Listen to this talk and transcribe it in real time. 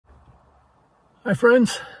Hi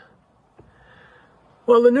friends.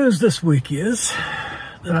 Well, the news this week is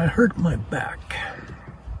that I hurt my back.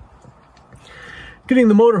 Getting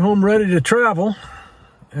the motorhome ready to travel,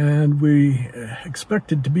 and we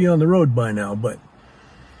expected to be on the road by now, but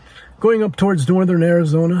going up towards northern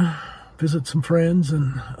Arizona, visit some friends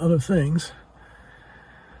and other things.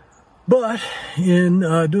 But in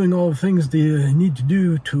doing all the things that you need to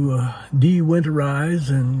do to de-winterize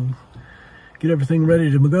and get everything ready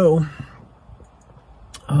to go,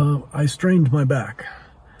 I strained my back.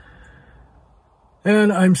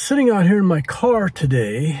 And I'm sitting out here in my car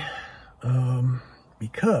today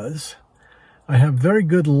because I have very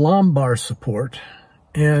good lumbar support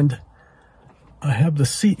and I have the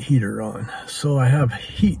seat heater on. So I have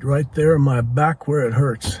heat right there in my back where it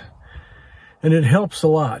hurts. And it helps a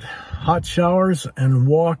lot. Hot showers and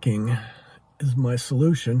walking is my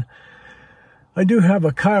solution. I do have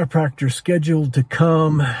a chiropractor scheduled to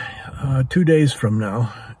come 2 days from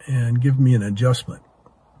now and give me an adjustment.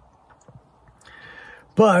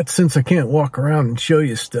 But since I can't walk around and show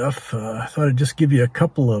you stuff, I thought I'd just give you a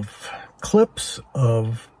couple of clips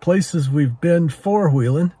of places we've been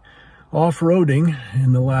four-wheeling, off-roading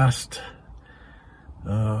in the last,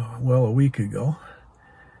 a week ago.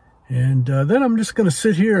 And then I'm just going to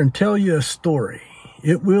sit here and tell you a story.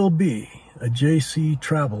 It will be a JC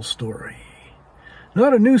travel story.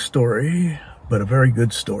 Not a new story, but a very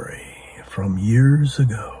good story from years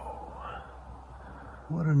ago.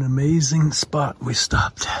 What an amazing spot we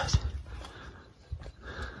stopped at.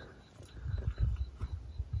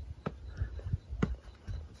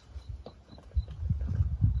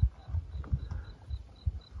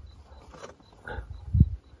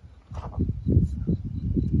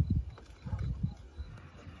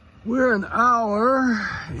 We're an hour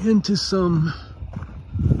into some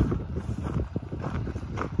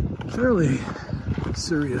fairly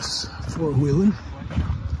serious four-wheeling,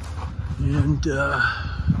 and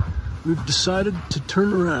we've decided to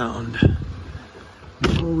turn around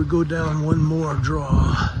before we go down one more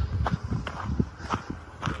draw.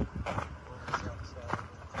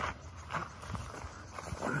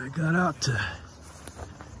 I got out to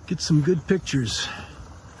get some good pictures.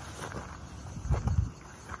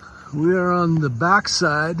 We are on the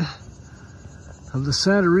backside of the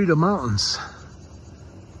Santa Rita Mountains.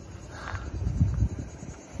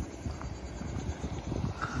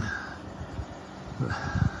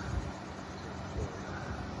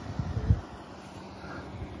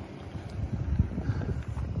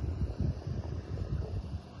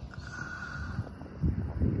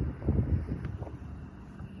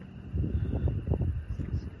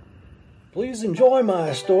 Please enjoy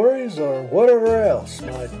my stories or whatever else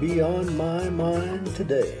might be on my mind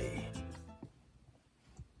today.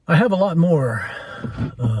 I have a lot more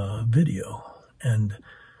video and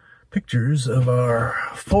pictures of our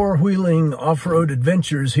four-wheeling off-road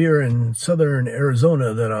adventures here in southern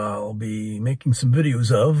Arizona that I'll be making some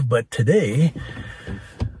videos of. But today,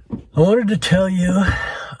 I wanted to tell you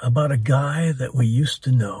about a guy that we used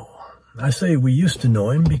to know. I say we used to know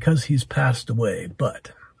him because he's passed away,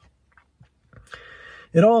 but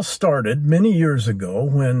it all started many years ago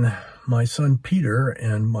when my son Peter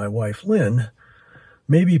and my wife Lynn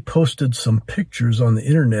maybe posted some pictures on the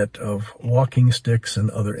internet of walking sticks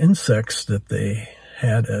and other insects that they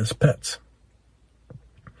had as pets.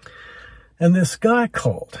 And this guy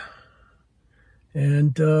called,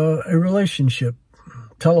 and a relationship,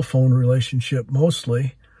 telephone relationship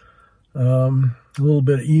mostly, a little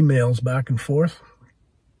bit of emails back and forth.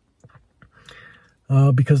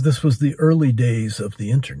 Because this was the early days of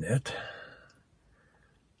the internet.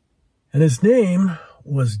 And his name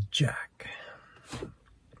was Jack.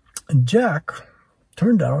 And Jack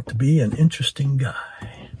turned out to be an interesting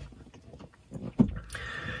guy.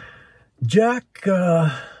 Jack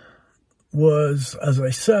was, as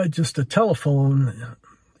I said, just a telephone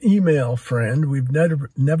email friend. We've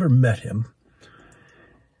never met him.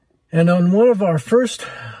 And on one of our first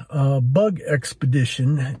bug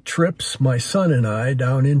expedition trips, my son and I,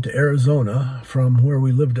 down into Arizona from where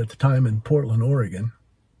we lived at the time in Portland, Oregon,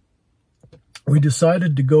 we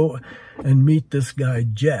decided to go and meet this guy,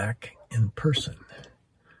 Jack, in person.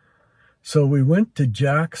 So we went to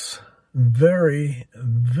Jack's very,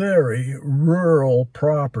 very rural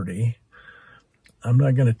property. I'm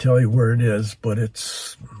not going to tell you where it is, but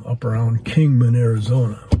it's up around Kingman,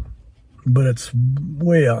 Arizona. But it's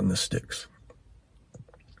way out in the sticks.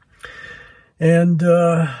 And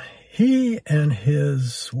he and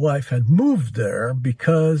his wife had moved there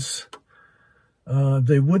because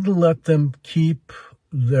they wouldn't let them keep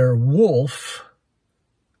their wolf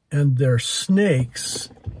and their snakes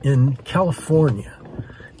in California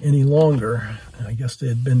any longer. I guess they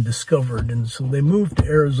had been discovered, and so they moved to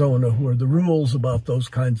Arizona, where the rules about those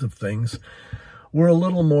kinds of things were a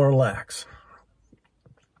little more lax.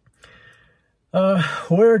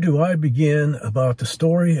 Where do I begin about the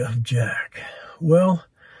story of Jack? Well,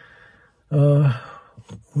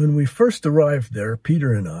 when we first arrived there,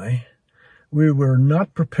 Peter and I, we were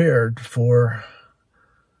not prepared for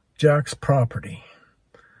Jack's property.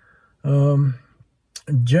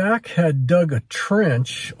 Jack had dug a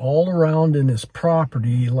trench all around in his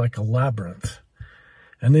property like a labyrinth,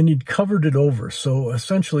 and then he'd covered it over. So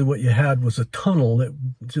essentially what you had was a tunnel that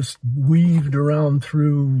just weaved around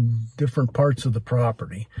through different parts of the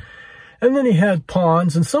property. And then he had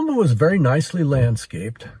ponds, and some of it was very nicely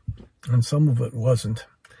landscaped, and some of it wasn't.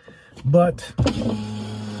 But,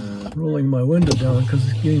 rolling my window down because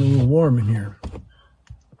it's getting a little warm in here.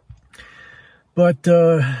 But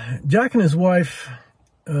Jack and his wife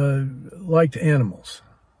liked animals,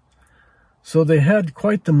 so they had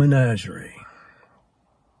quite the menagerie.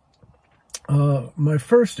 My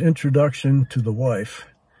first introduction to the wife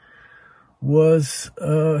was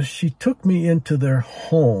she took me into their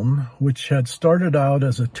home, which had started out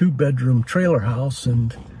as a 2-bedroom trailer house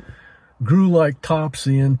and grew like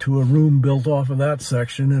Topsy into a room built off of that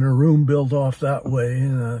section and a room built off that way.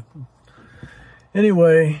 And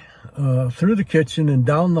anyway, through the kitchen and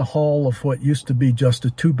down the hall of what used to be just a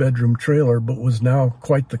 2-bedroom trailer, but was now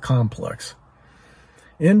quite the complex,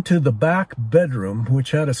 into the back bedroom,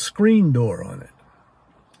 which had a screen door on it.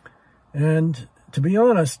 And to be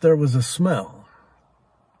honest, there was a smell.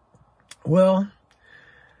 Well,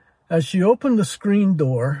 as she opened the screen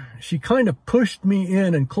door, she kind of pushed me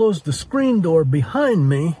in and closed the screen door behind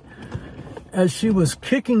me as she was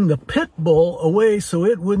kicking the pit bull away so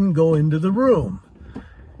it wouldn't go into the room.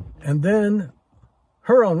 And then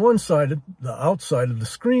her on one side, the outside of the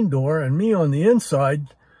screen door, and me on the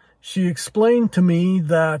inside, she explained to me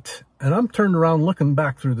that, and I'm turned around looking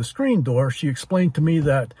back through the screen door, she explained to me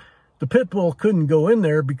that the pit bull couldn't go in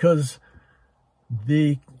there because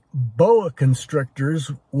the boa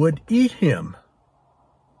constrictors would eat him.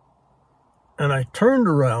 And I turned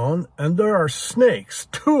around, and there are snakes,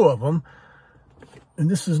 2 of them, and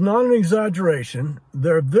this is not an exaggeration.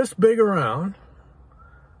 They're this big around,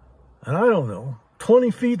 and I don't know,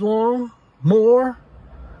 20 feet long, more.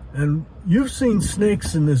 And you've seen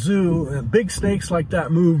snakes in the zoo, and big snakes like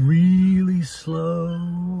that move really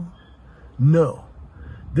slow. No.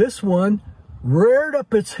 This one reared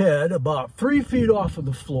up its head about 3 feet off of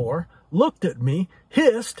the floor, looked at me,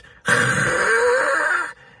 hissed,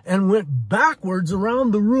 and went backwards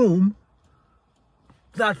around the room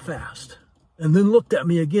that fast. And then looked at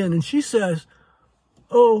me again, and she says,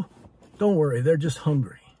 "Oh, don't worry, they're just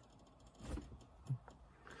hungry."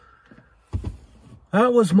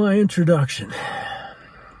 That was my introduction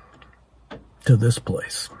to this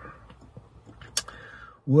place.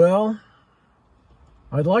 Well,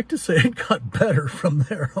 I'd like to say it got better from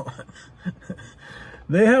there on.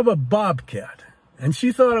 They have a bobcat, and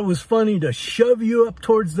she thought it was funny to shove you up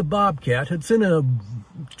towards the bobcat. It's in a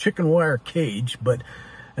chicken wire cage, but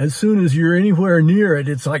as soon as you're anywhere near it,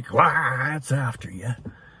 it's like, wah, it's after you.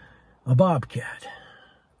 A bobcat.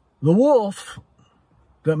 The wolf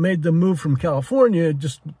that made them move from California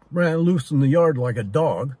just ran loose in the yard like a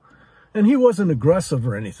dog. And he wasn't aggressive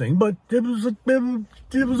or anything, but it was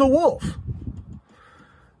a wolf.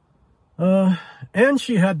 And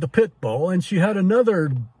she had the pit bull, and she had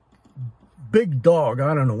another big dog.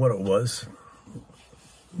 I don't know what it was.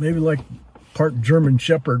 Maybe like part German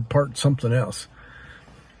Shepherd, part something else.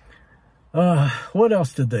 What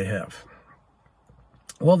else did they have?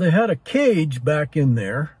 Well, they had a cage back in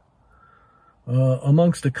there.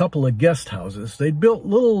 Amongst a couple of guest houses. They'd built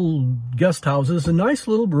little guest houses, a nice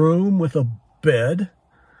little room with a bed,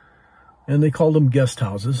 and they called them guest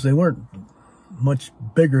houses. They weren't much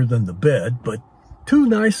bigger than the bed, but 2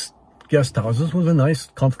 nice guest houses with a nice,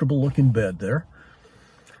 comfortable-looking bed there.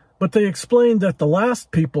 But they explained that the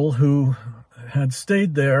last people who had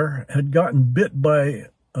stayed there had gotten bit by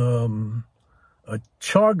a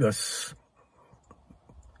chagas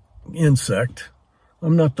insect.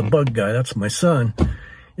 I'm not the bug guy, that's my son.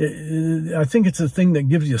 I think it's a thing that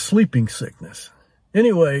gives you sleeping sickness.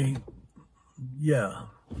 Anyway, yeah.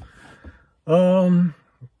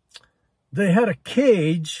 They had a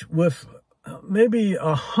cage with maybe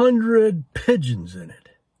 100 pigeons in it.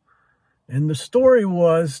 And the story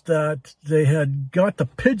was that they had got the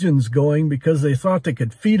pigeons going because they thought they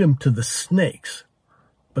could feed them to the snakes.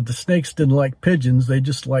 But the snakes didn't like pigeons, they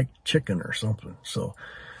just liked chicken or something. So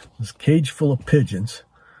this cage full of pigeons.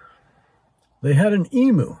 They had an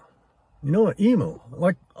emu. You know an emu?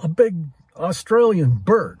 Like a big Australian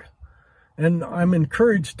bird. and I'm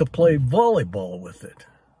encouraged to play volleyball with it.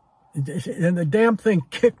 And the damn thing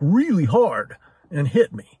kicked really hard and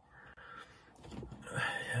hit me.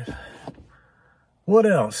 What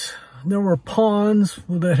else? There were ponds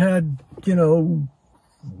that had, you know,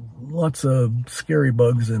 lots of scary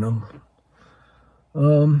bugs in them.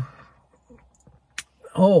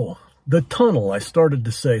 Oh, the tunnel, I started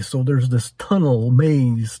to say. So there's this tunnel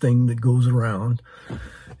maze thing that goes around.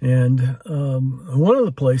 And one of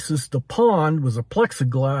the places, the pond was a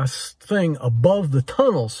plexiglass thing above the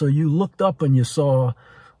tunnel. So you looked up and you saw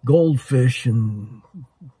goldfish and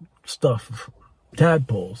stuff,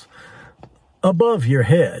 tadpoles, above your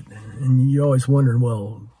head. And you always wondered,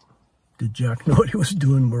 well, did Jack know what he was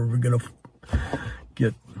doing? Were we going to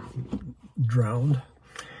get drowned?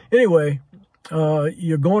 Anyway,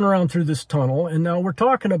 you're going around through this tunnel. And now we're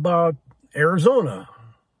talking about Arizona.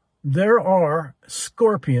 There are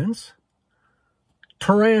scorpions,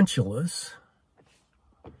 tarantulas.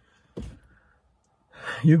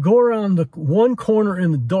 You go around the one corner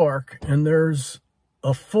in the dark, and there's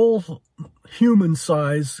a full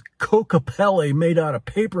human-size cocopelli made out of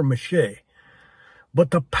paper mache.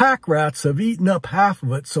 But the pack rats have eaten up half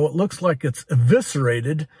of it, so it looks like it's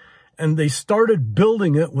eviscerated, and they started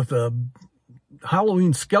building it with a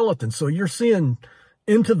Halloween skeleton. So you're seeing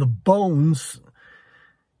into the bones.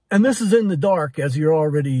 And this is in the dark, as you're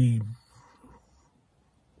already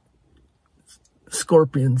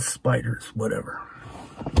scorpions, spiders, whatever,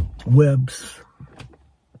 webs.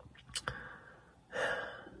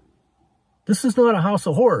 This is not a house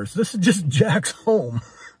of horrors. This is just Jack's home.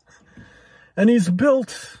 And he's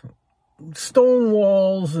built stone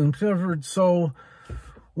walls and covered. So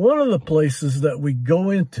one of the places that we go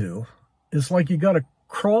into is like you got to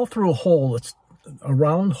crawl through a hole. It's a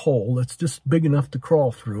round hole that's just big enough to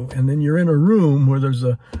crawl through, and then you're in a room where there's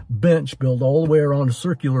a bench built all the way around a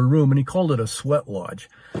circular room, and he called it a sweat lodge.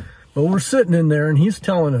 But we're sitting in there, and he's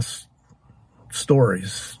telling us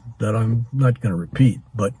stories that I'm not going to repeat.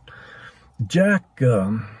 But Jack's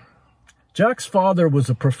father was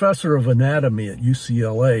a professor of anatomy at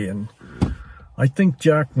UCLA, and I think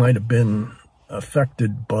Jack might have been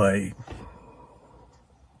affected by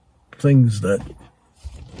things that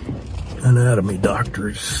anatomy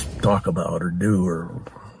doctors talk about or do or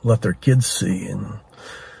let their kids see. And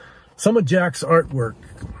some of Jack's artwork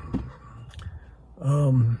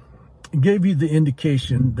gave you the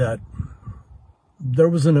indication that there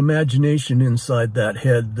was an imagination inside that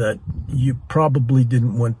head that you probably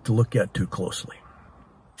didn't want to look at too closely.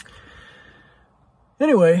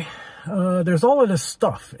 Anyway, there's all of this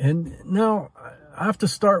stuff. And now I have to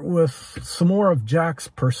start with some more of Jack's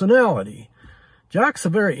personality. Jack's a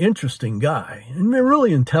very interesting guy, and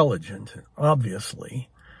really intelligent, obviously.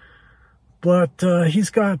 But he's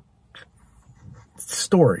got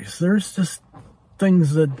stories. There's just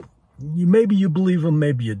things that maybe you believe them,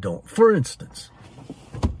 maybe you don't. For instance,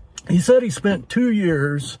 he said he spent 2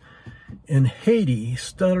 years in Haiti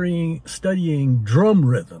studying drum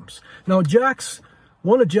rhythms. Now,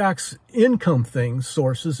 one of Jack's income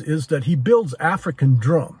sources is that he builds African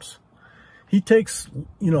drums. He takes,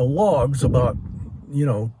 logs about,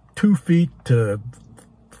 2 feet to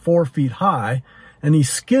 4 feet high, and he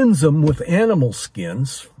skins them with animal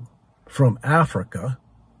skins from Africa.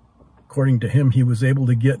 According to him, he was able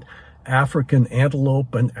to get African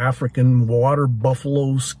antelope and African water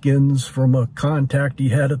buffalo skins from a contact he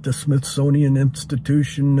had at the Smithsonian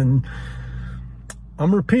Institution. And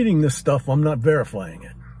I'm repeating this stuff, I'm not verifying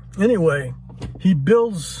it. Anyway, he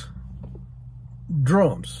builds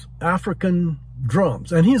drums, African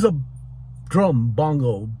drums, and he's a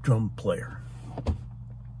bongo drum player.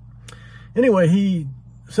 Anyway, he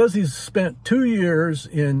says he's spent 2 years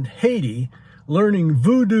in Haiti learning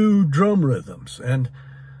voodoo drum rhythms, and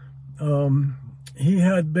he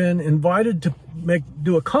had been invited to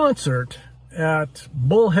do a concert at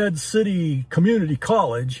Bullhead City Community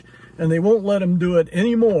College, and they won't let him do it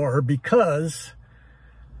anymore because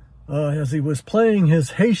as he was playing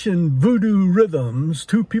his Haitian voodoo rhythms,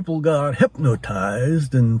 2 people got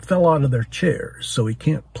hypnotized and fell out of their chairs, so he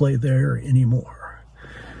can't play there anymore.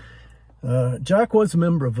 Jack was a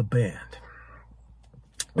member of a band.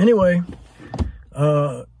 Anyway,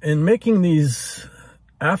 in making these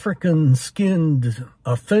African-skinned,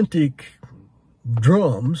 authentic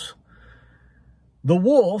drums, the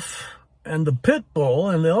wolf and the pit bull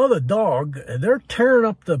and the other dog, they're tearing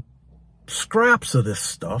up the scraps of this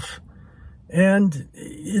stuff, and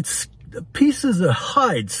it's pieces of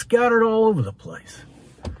hide scattered all over the place.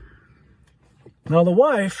 Now the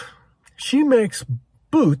wife, she makes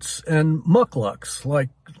boots and mucklucks, like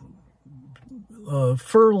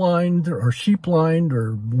fur-lined or sheep-lined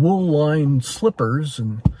or wool-lined slippers.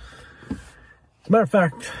 And as a matter of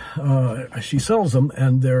fact, she sells them,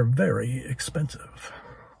 and they're very expensive.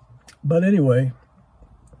 But anyway,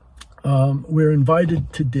 we're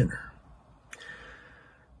invited to dinner.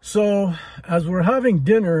 So as we're having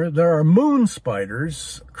dinner, there are moon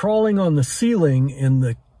spiders crawling on the ceiling in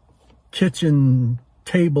the kitchen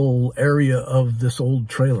table area of this old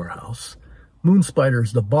trailer house. Moon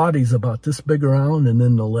spiders, the body's about this big around, and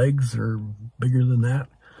then the legs are bigger than that.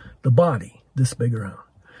 The body, this big around.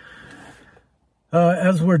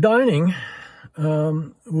 As we're dining,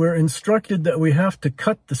 we're instructed that we have to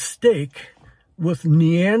cut the steak with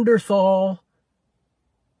Neanderthal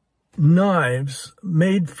knives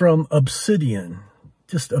made from obsidian.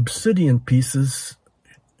 Just obsidian pieces,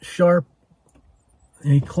 sharp.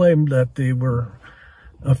 And he claimed that they were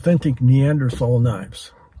authentic Neanderthal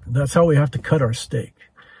knives. That's how we have to cut our steak.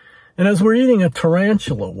 And as we're eating, a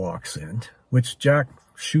tarantula walks in, which Jack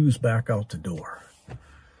shoos back out the door.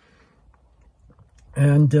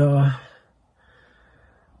 And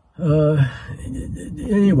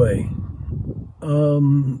anyway,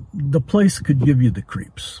 the place could give you the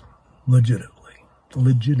creeps, legitimately.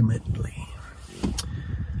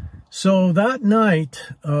 So that night,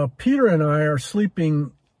 Peter and I are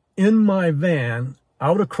sleeping in my van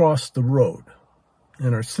out across the road.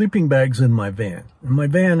 And our sleeping bag's in my van. In my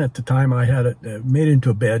van at the time, I had it made into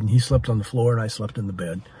a bed, and he slept on the floor, and I slept in the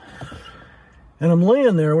bed. And I'm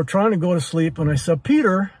laying there, we're trying to go to sleep, and I said,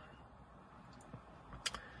 Peter,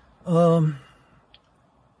 you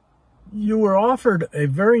were offered a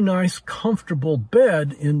very nice, comfortable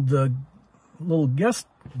bed in the little guest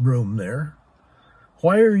room there.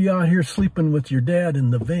 Why are you out here sleeping with your dad in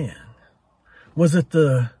the van? Was it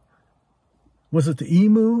the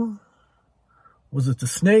emu? Was it the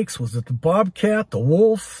snakes? Was it the bobcat, the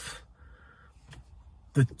wolf,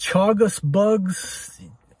 the chagas bugs,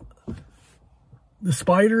 the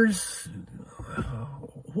spiders?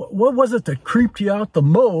 What was it that creeped you out the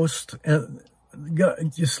most and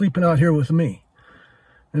got you sleeping out here with me?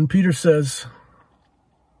 And Peter says,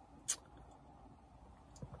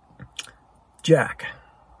 Jack.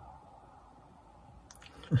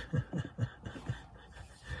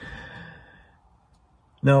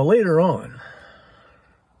 Now later on,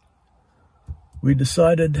 we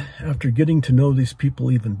decided, after getting to know these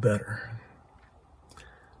people even better,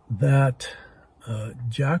 that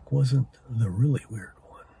Jack wasn't the really weird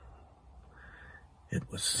one.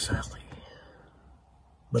 It was Sally.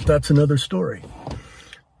 But that's another story.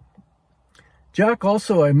 Jack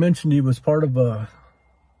also, I mentioned he was part of a...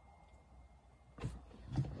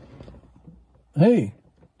 Hey,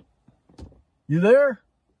 you there?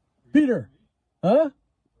 Peter, huh? Are you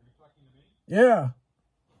talking to me? Yeah.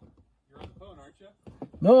 You're on the phone, aren't you?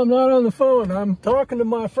 No, I'm not on the phone. I'm talking to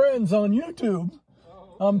my friends on YouTube. Oh,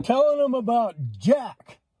 okay. I'm telling them about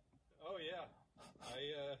Jack. Oh, yeah.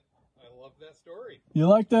 I love that story. You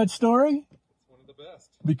like that story? It's one of the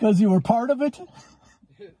best. Because you were part of it?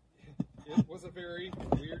 It was a very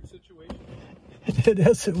weird situation.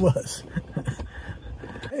 Yes, it was.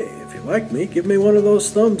 Hey, if you like me, give me one of those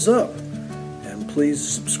thumbs up. And please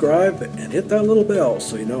subscribe and hit that little bell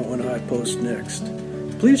so you know when I post next.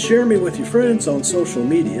 Please share me with your friends on social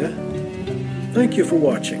media. Thank you for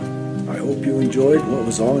watching. I hope you enjoyed what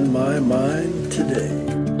was on my mind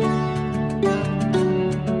today.